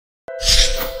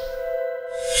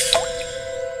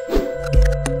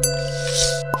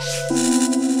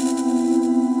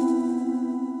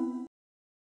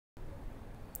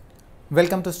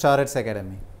Welcome to STARETS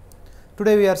Academy.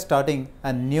 Today we are starting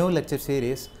a new lecture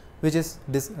series which is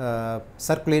this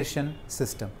circulation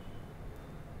system.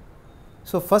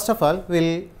 So first of all we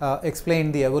will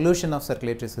explain the evolution of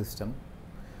circulatory system.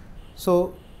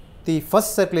 So the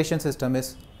first circulation system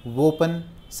is open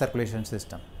circulation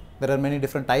system. There are many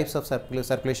different types of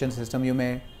circulation system you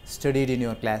may studied in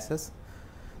your classes.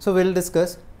 So we will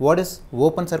discuss what is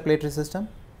open circulatory system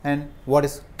and what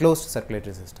is closed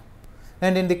circulatory system.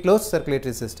 And in the closed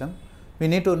circulatory system, we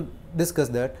need to discuss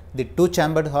that the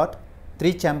 2-chambered heart,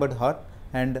 3-chambered heart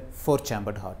and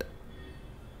 4-chambered heart.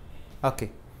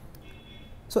 Okay.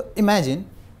 So imagine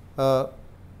a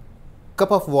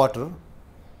cup of water,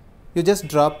 you just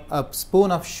drop a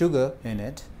spoon of sugar in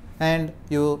it and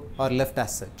you are left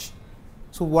as such.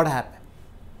 So what happens?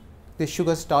 The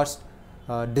sugar starts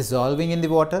dissolving in the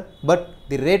water, but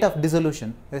the rate of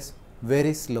dissolution is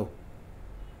very slow.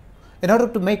 In order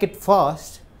to make it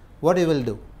fast, what you will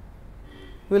do?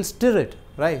 You will stir it,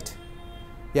 right?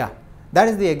 Yeah, that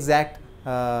is the exact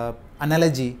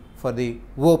analogy for the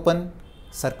open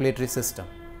circulatory system.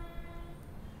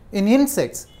 In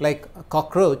insects like a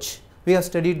cockroach, we have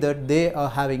studied that they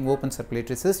are having open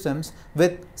circulatory systems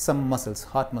with some muscles,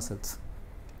 heart muscles.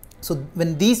 So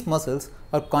when these muscles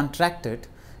are contracted,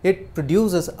 it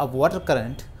produces a water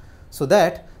current, so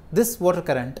that this water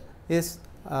current is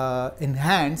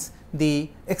enhance the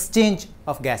exchange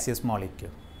of gaseous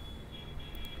molecule.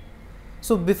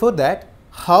 So before that,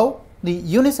 how the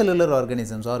unicellular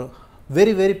organisms or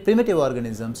very primitive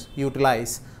organisms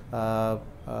utilize the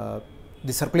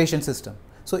circulation system.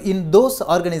 So in those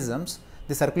organisms,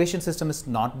 the circulation system is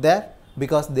not there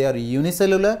because they are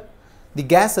unicellular. The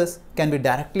gases can be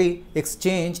directly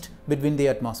exchanged between the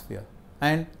atmosphere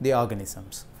and the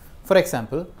organisms. For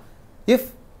example,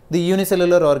 if the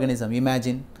unicellular organism,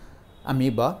 imagine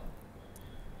amoeba,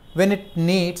 when it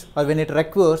needs or when it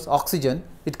requires oxygen,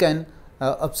 it can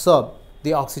absorb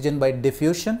the oxygen by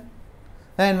diffusion,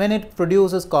 and when it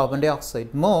produces carbon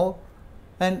dioxide more,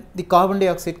 and the carbon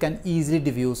dioxide can easily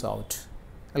diffuse out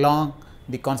along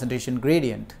the concentration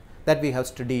gradient that we have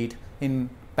studied in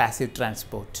passive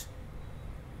transport.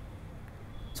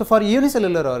 So for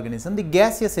unicellular organism, the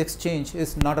gaseous exchange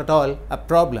is not at all a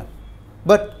problem,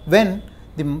 but when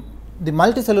the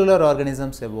multicellular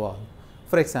organisms evolve,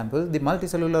 for example, the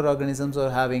multicellular organisms are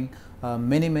having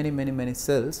many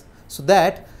cells, so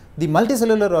that the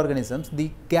multicellular organisms,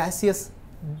 the gaseous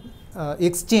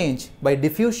exchange by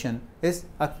diffusion is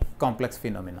a complex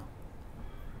phenomenon.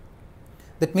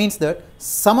 That means that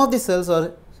some of the cells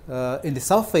are in the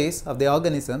surface of the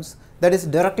organisms that is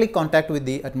directly contact with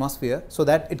the atmosphere, so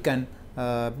that it can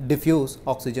diffuse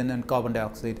oxygen and carbon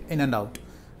dioxide in and out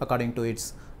according to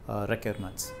its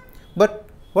requirements. But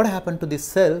what happened to the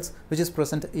cells which is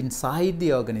present inside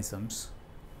the organisms?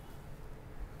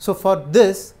 So for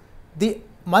this, the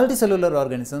multicellular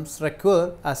organisms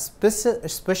require a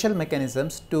special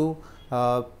mechanisms to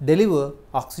deliver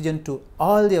oxygen to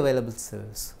all the available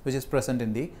cells which is present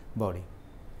in the body.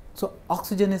 So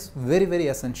oxygen is very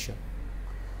essential.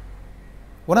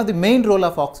 One of the main role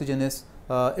of oxygen is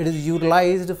it is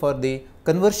utilized for the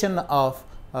conversion of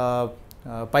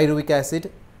pyruvic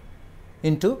acid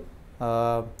into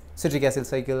citric acid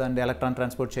cycle and the electron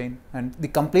transport chain, and the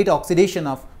complete oxidation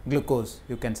of glucose,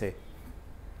 you can say.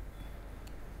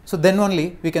 So then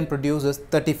only we can produce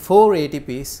 34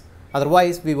 ATPs,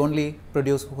 otherwise we only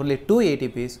produce only 2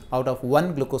 ATPs out of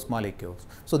 1 glucose molecule.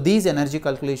 So these energy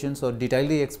calculations are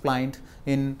detailedly explained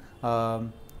in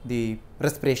the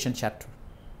respiration chapter.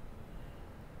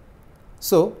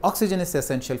 So oxygen is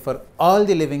essential for all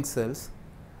the living cells,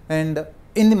 and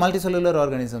in the multicellular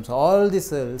organisms, all the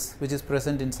cells which is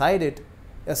present inside it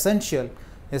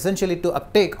essentially to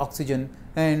uptake oxygen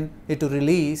and it to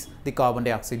release the carbon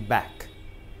dioxide back,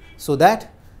 so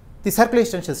that the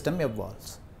circulation system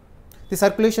evolves. The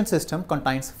circulation system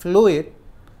contains fluid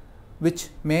which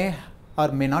may or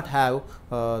may not have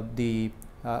the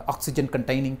oxygen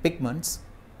containing pigments.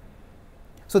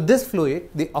 So this fluid,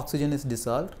 the oxygen is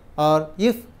dissolved, or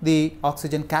if the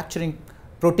oxygen capturing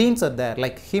proteins are there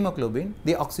like hemoglobin,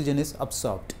 the oxygen is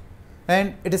absorbed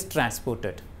and it is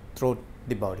transported through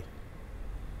the body.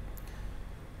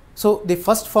 So the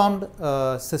first formed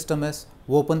system is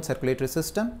open circulatory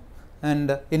system,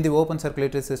 and in the open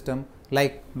circulatory system,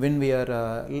 like when we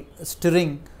are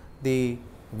stirring the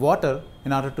water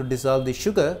in order to dissolve the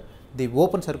sugar, the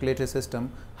open circulatory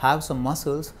system have some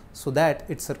muscles so that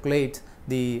it circulates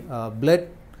the blood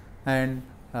and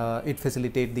it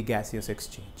facilitates the gaseous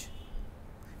exchange.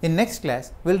 In next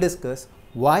class, we will discuss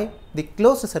why the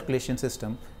closed circulation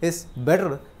system is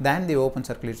better than the open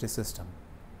circulatory system,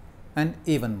 and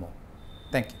even more.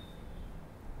 Thank you.